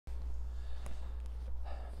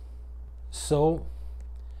So,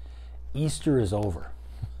 Easter is over.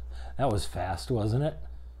 That was fast, wasn't it?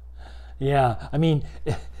 Yeah, I mean,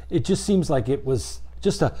 it just seems like it was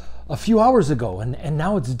just a few hours ago, and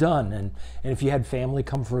now it's done. And if you had family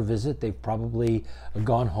come for a visit, they've probably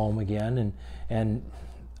gone home again. And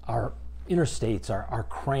our interstates are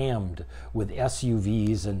crammed with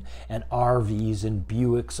SUVs and RVs and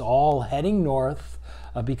Buicks all heading north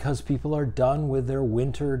because people are done with their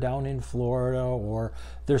winter down in Florida or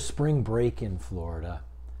their spring break in Florida.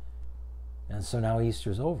 And so now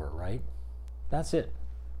Easter's over, right? That's it.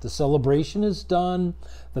 The celebration is done.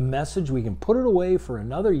 The message, we can put it away for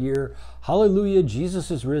another year. Hallelujah,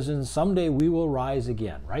 Jesus is risen. Someday we will rise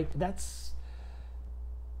again, right?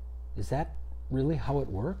 Is that really how it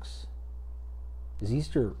works? Is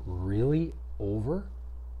Easter really over?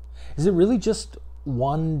 Is it really just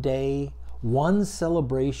one day, one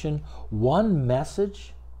celebration, one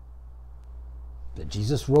message? That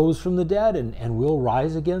Jesus rose from the dead and will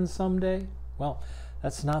rise again someday? Well,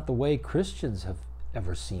 that's not the way Christians have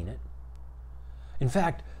ever seen it. In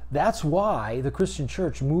fact, that's why the Christian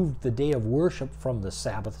church moved the day of worship from the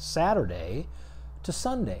Sabbath Saturday to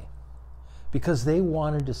Sunday, because they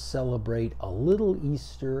wanted to celebrate a little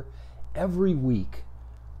Easter every week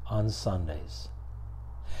on Sundays.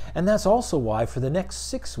 And that's also why for the next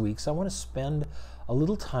 6 weeks I want to spend a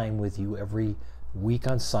little time with you every week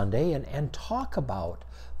on Sunday and talk about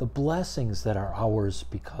the blessings that are ours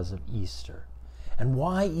because of Easter and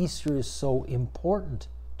why Easter is so important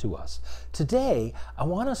to us. Today, I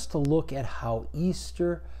want us to look at how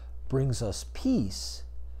Easter brings us peace,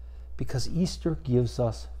 because Easter gives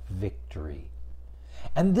us victory.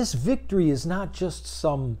 And this victory is not just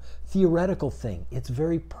some theoretical thing. It's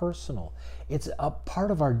very personal. It's a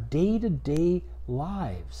part of our day-to-day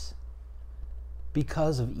lives.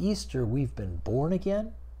 Because of Easter, we've been born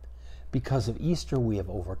again. Because of Easter, we have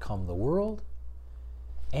overcome the world.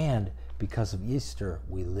 And because of Easter,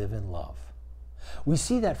 we live in love. We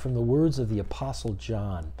see that from the words of the Apostle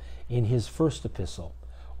John in his first epistle,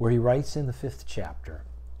 where he writes in the 5th chapter,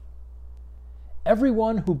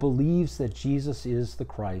 "Everyone who believes that Jesus is the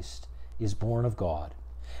Christ is born of God,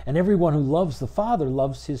 and everyone who loves the Father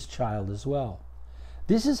loves his child as well.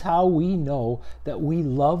 This is how we know that we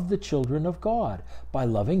love the children of God, by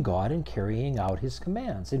loving God and carrying out his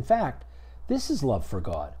commands. In fact, this is love for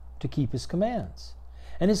God, to keep his commands.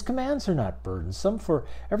 And his commands are not burdensome, for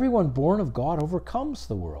everyone born of God overcomes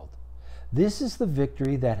the world. This is the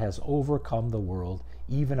victory that has overcome the world,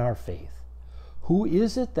 even our faith. Who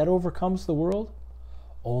is it that overcomes the world?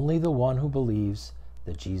 Only the one who believes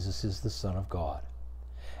that Jesus is the Son of God.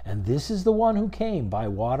 And this is the one who came by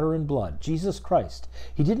water and blood, Jesus Christ.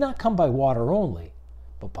 He did not come by water only,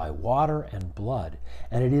 but by water and blood.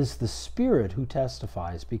 And it is the Spirit who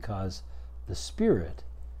testifies, because the Spirit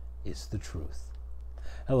is the truth."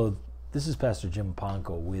 Hello, this is Pastor Jim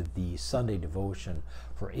Ponko with the Sunday devotion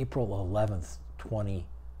for April 11th,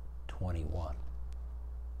 2021.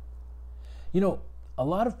 You know, a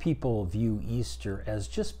lot of people view Easter as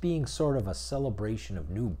just being sort of a celebration of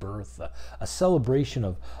new birth, a celebration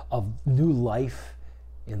of new life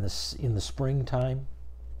in the springtime.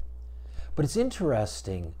 But it's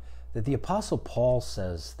interesting that the Apostle Paul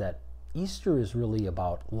says that Easter is really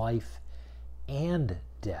about life and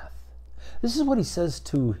death. This is what he says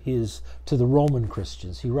to the Roman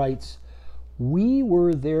Christians. He writes, "We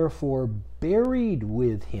were therefore buried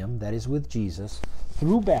with him," that is with Jesus,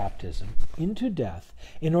 "through baptism into death,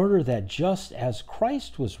 in order that just as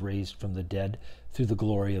Christ was raised from the dead through the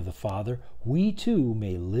glory of the Father, we too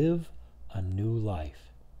may live a new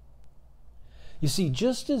life." You see,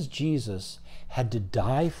 just as Jesus had to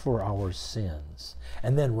die for our sins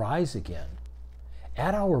and then rise again,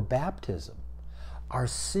 at our baptism, our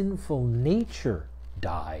sinful nature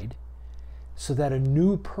died so that a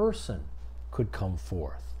new person could come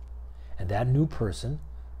forth. And that new person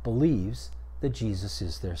believes that Jesus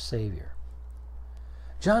is their Savior.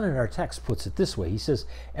 John in our text puts it this way. He says,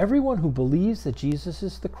 "Everyone who believes that Jesus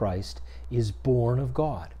is the Christ is born of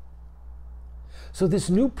God." So this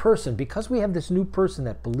new person, because we have this new person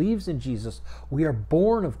that believes in Jesus, we are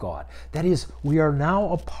born of God. That is, we are now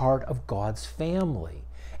a part of God's family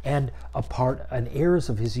and heirs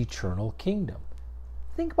of his eternal kingdom.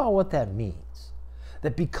 Think about what that means.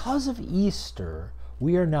 That because of Easter,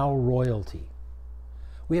 we are now royalty.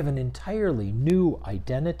 We have an entirely new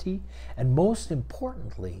identity, and most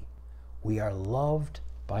importantly, we are loved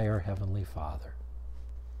by our Heavenly Father.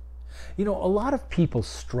 You know, a lot of people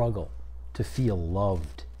struggle to feel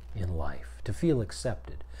loved in life, to feel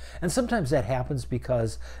accepted. And sometimes that happens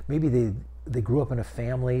because maybe they grew up in a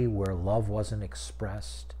family where love wasn't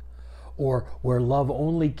expressed, or where love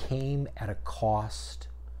only came at a cost,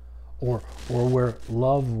 or where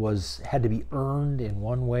love had to be earned in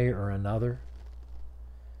one way or another.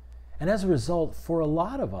 And as a result, for a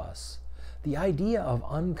lot of us, the idea of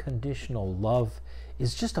unconditional love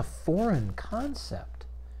is just a foreign concept.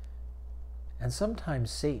 And sometimes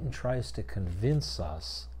Satan tries to convince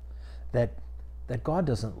us that God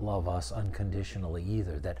doesn't love us unconditionally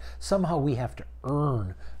either, that somehow we have to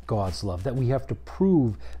earn God's love, that we have to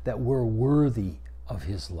prove that we're worthy of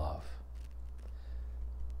his love.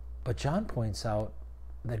 But John points out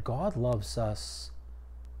that God loves us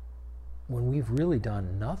when we've really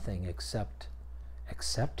done nothing except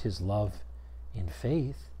accept his love in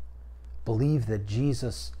faith, believe that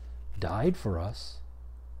Jesus died for us.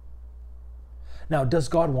 Now, does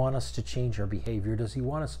God want us to change our behavior? Does he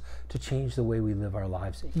want us to change the way we live our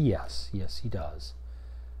lives? Yes, he does.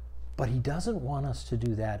 But he doesn't want us to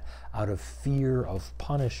do that out of fear of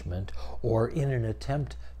punishment or in an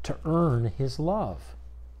attempt to earn his love.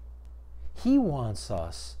 He wants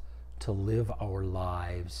us to live our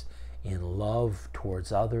lives in love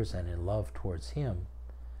towards others and in love towards him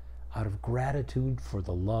out of gratitude for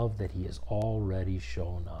the love that he has already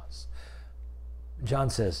shown us. John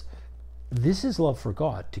says, this is love for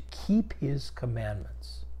God, to keep his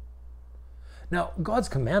commandments. Now, God's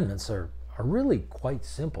commandments are really quite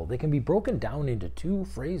simple. They can be broken down into two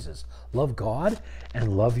phrases: love God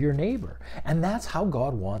and love your neighbor. And that's how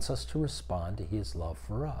God wants us to respond to his love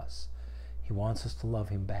for us. He wants us to love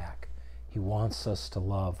him back. He wants us to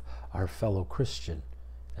love our fellow Christian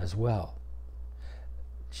as well.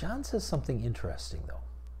 John says something interesting, though.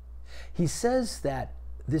 He says that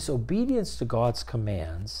this obedience to God's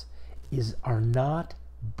commands are not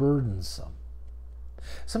burdensome.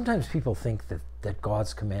 Sometimes people think that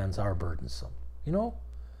God's commands are burdensome. You know,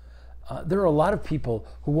 there are a lot of people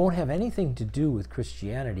who won't have anything to do with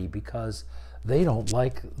Christianity because they don't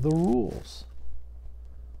like the rules.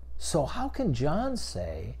 So how can John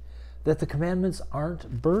say that the commandments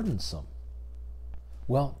aren't burdensome?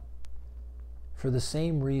 Well, for the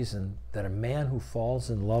same reason that a man who falls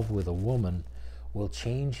in love with a woman will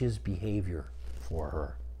change his behavior for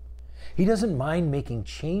her. He doesn't mind making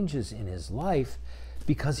changes in his life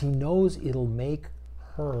because he knows it'll make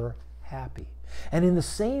her happy. And in the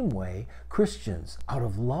same way, Christians, out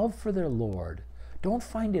of love for their Lord, don't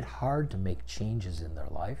find it hard to make changes in their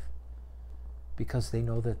life because they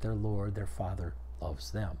know that their Lord, their Father, loves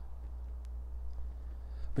them.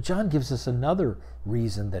 But John gives us another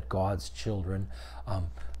reason that God's children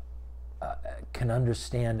can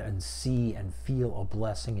understand and see and feel a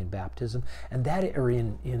blessing in baptism, and that, or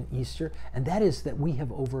in Easter, and that is that we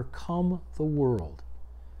have overcome the world.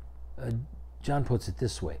 John puts it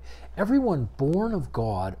this way: everyone born of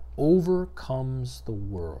God overcomes the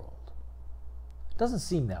world. It doesn't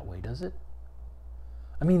seem that way, does it?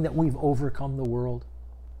 I mean, that we've overcome the world.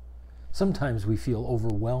 Sometimes we feel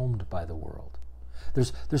overwhelmed by the world.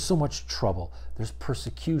 There's so much trouble. There's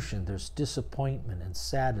persecution. There's disappointment and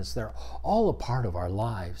sadness. They're all a part of our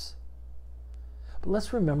lives. But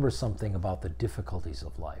let's remember something about the difficulties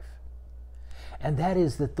of life. And that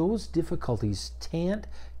is that those difficulties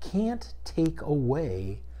can't take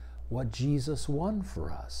away what Jesus won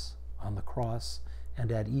for us on the cross and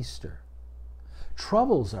at Easter.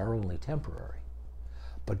 Troubles are only temporary,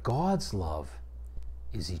 but God's love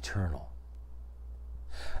is eternal.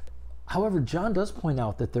 However, John does point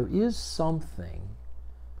out that there is something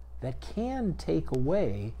that can take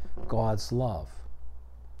away God's love.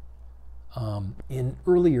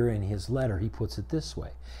 Earlier in his letter, he puts it this way: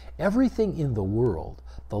 everything in the world,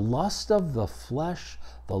 the lust of the flesh,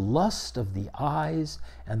 the lust of the eyes,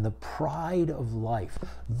 and the pride of life,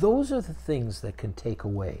 those are the things that can take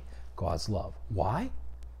away God's love. Why?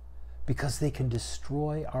 Because they can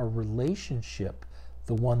destroy our relationship,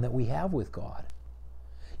 the one that we have with God.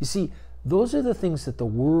 You see, those are the things that the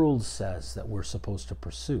world says that we're supposed to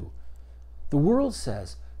pursue. The world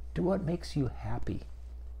says, do what makes you happy.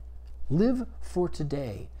 Live for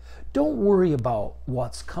today. Don't worry about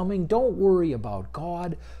what's coming. Don't worry about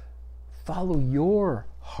God. Follow your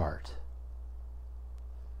heart.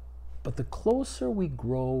 But the closer we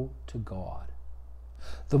grow to God,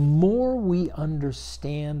 the more we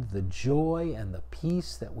understand the joy and the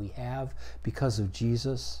peace that we have because of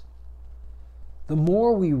Jesus, the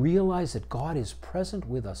more we realize that God is present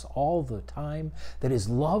with us all the time, that his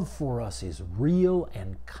love for us is real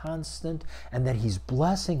and constant, and that he's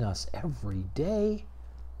blessing us every day,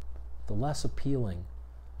 the less appealing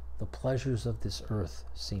the pleasures of this earth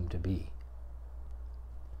seem to be.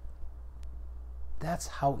 That's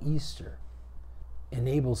how Easter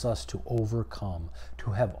enables us to overcome,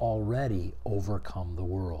 to have already overcome the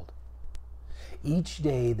world. Each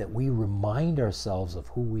day that we remind ourselves of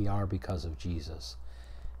who we are because of Jesus,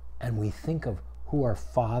 and we think of who our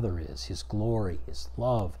Father is, His glory, His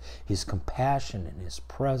love, His compassion, and His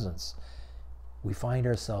presence, we find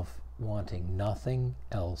ourselves wanting nothing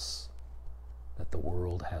else that the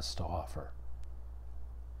world has to offer.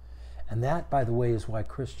 And that, by the way, is why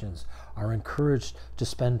Christians are encouraged to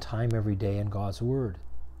spend time every day in God's Word.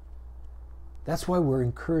 That's why we're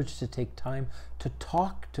encouraged to take time to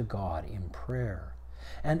talk to God in prayer,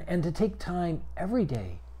 and to take time every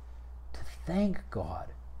day to thank God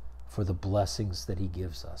for the blessings that He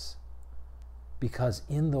gives us. Because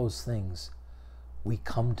in those things, we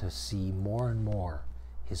come to see more and more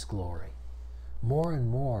His glory, more and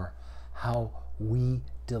more how we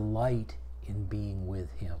delight in being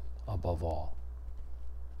with Him above all.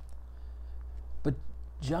 But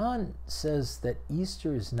John says that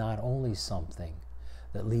Easter is not only something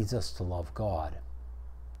that leads us to love God,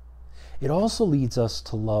 it also leads us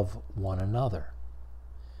to love one another.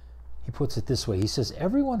 He puts it this way. He says,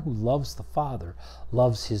 everyone who loves the Father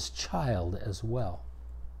loves his child as well.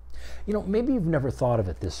 You know, maybe you've never thought of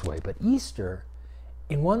it this way, but Easter,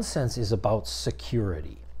 in one sense, is about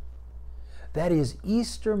security. That is,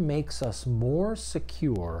 Easter makes us more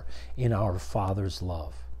secure in our Father's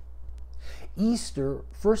love. Easter,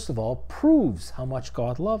 first of all, proves how much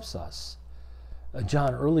God loves us.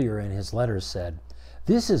 John earlier in his letter said,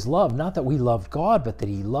 "This is love, not that we loved God, but that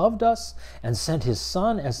He loved us and sent His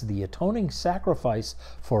Son as the atoning sacrifice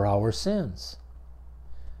for our sins."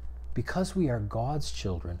 Because we are God's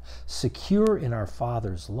children, secure in our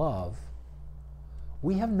Father's love,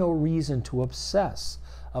 we have no reason to obsess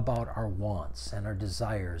about our wants and our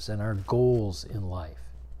desires and our goals in life.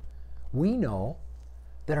 We know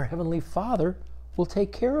that our Heavenly Father will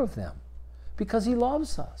take care of them because He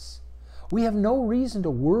loves us. We have no reason to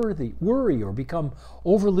worry or become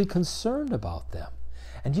overly concerned about them.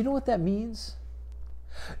 And you know what that means?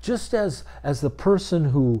 Just as the person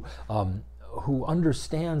who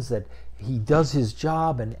understands that he does his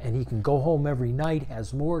job and he can go home every night,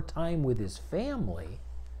 has more time with his family,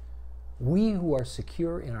 we who are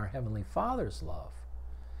secure in our Heavenly Father's love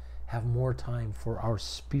have more time for our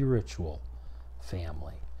spiritual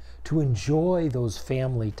family, to enjoy those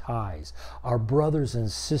family ties, our brothers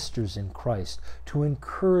and sisters in Christ, to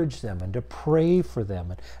encourage them and to pray for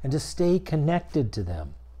them and to stay connected to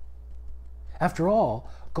them. After all,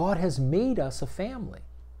 God has made us a family.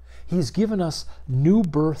 He's given us new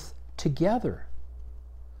birth together.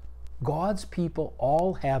 God's people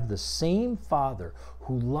all have the same Father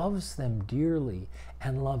who loves them dearly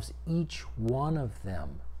and loves each one of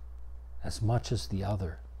them as much as the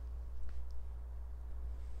other.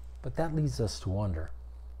 But that leads us to wonder,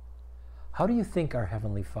 how do you think our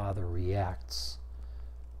Heavenly Father reacts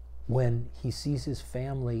when He sees His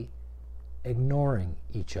family ignoring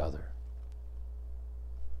each other?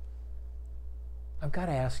 I've got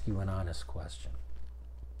to ask you an honest question.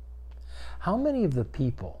 How many of the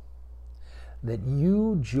people that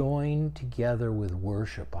you join together with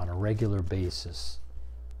worship on a regular basis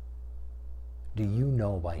do you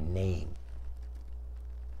know by name?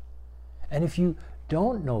 And if you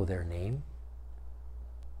don't know their name,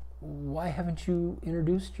 why haven't you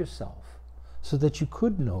introduced yourself so that you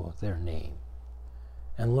could know their name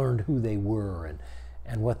and learned who they were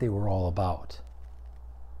and what they were all about?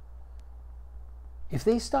 If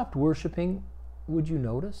they stopped worshiping, would you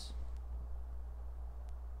notice?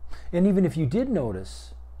 And even if you did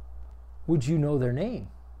notice, would you know their name?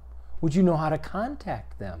 Would you know how to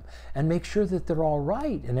contact them and make sure that they're all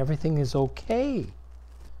right and everything is okay?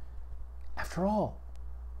 After all,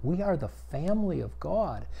 we are the family of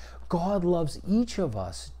God. God loves each of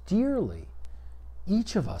us dearly.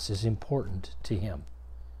 Each of us is important to Him.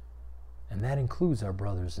 And that includes our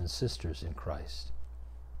brothers and sisters in Christ.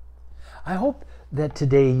 I hope that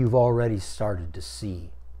today you've already started to see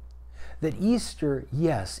that Easter,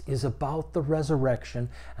 yes, is about the resurrection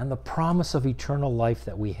and the promise of eternal life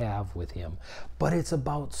that we have with Him, but it's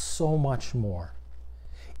about so much more.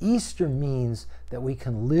 Easter means that we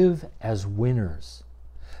can live as winners,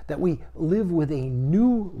 that we live with a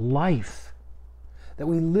new life, that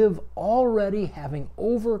we live already having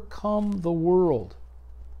overcome the world,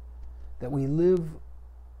 that we live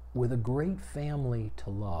with a great family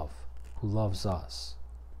to love, who loves us.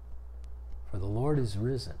 For the Lord is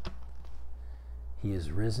risen. He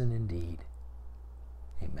is risen indeed.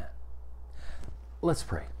 Amen. Let's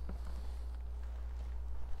pray.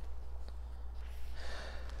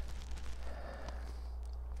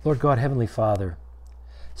 Lord God, Heavenly Father,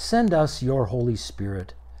 send us your Holy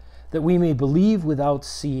Spirit that we may believe without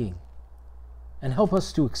seeing, and help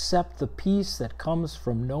us to accept the peace that comes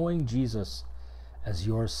from knowing Jesus as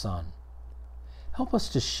your Son. Help us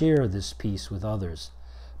to share this peace with others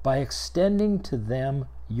by extending to them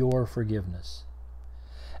your forgiveness.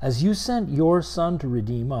 As you sent your Son to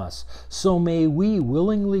redeem us, so may we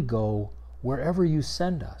willingly go wherever you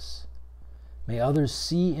send us. May others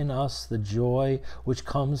see in us the joy which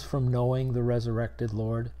comes from knowing the resurrected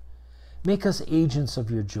Lord. Make us agents of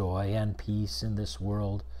your joy and peace in this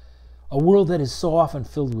world, a world that is so often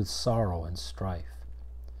filled with sorrow and strife.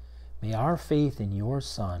 May our faith in your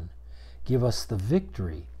Son give us the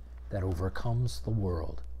victory that overcomes the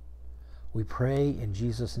world. We pray in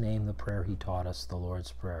Jesus' name the prayer he taught us, the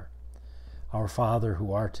Lord's Prayer. Our Father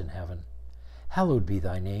who art in heaven, hallowed be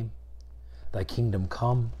thy name. Thy kingdom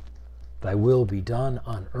come, thy will be done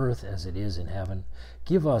on earth as it is in heaven.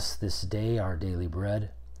 Give us this day our daily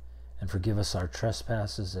bread, and forgive us our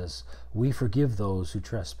trespasses as we forgive those who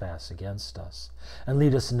trespass against us. And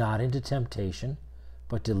lead us not into temptation,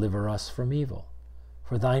 but deliver us from evil.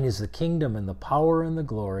 For thine is the kingdom and the power and the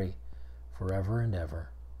glory forever and ever.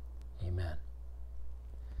 Amen.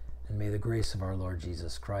 And may the grace of our Lord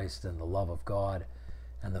Jesus Christ and the love of God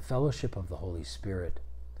and the fellowship of the Holy Spirit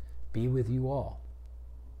be with you all.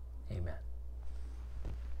 Amen.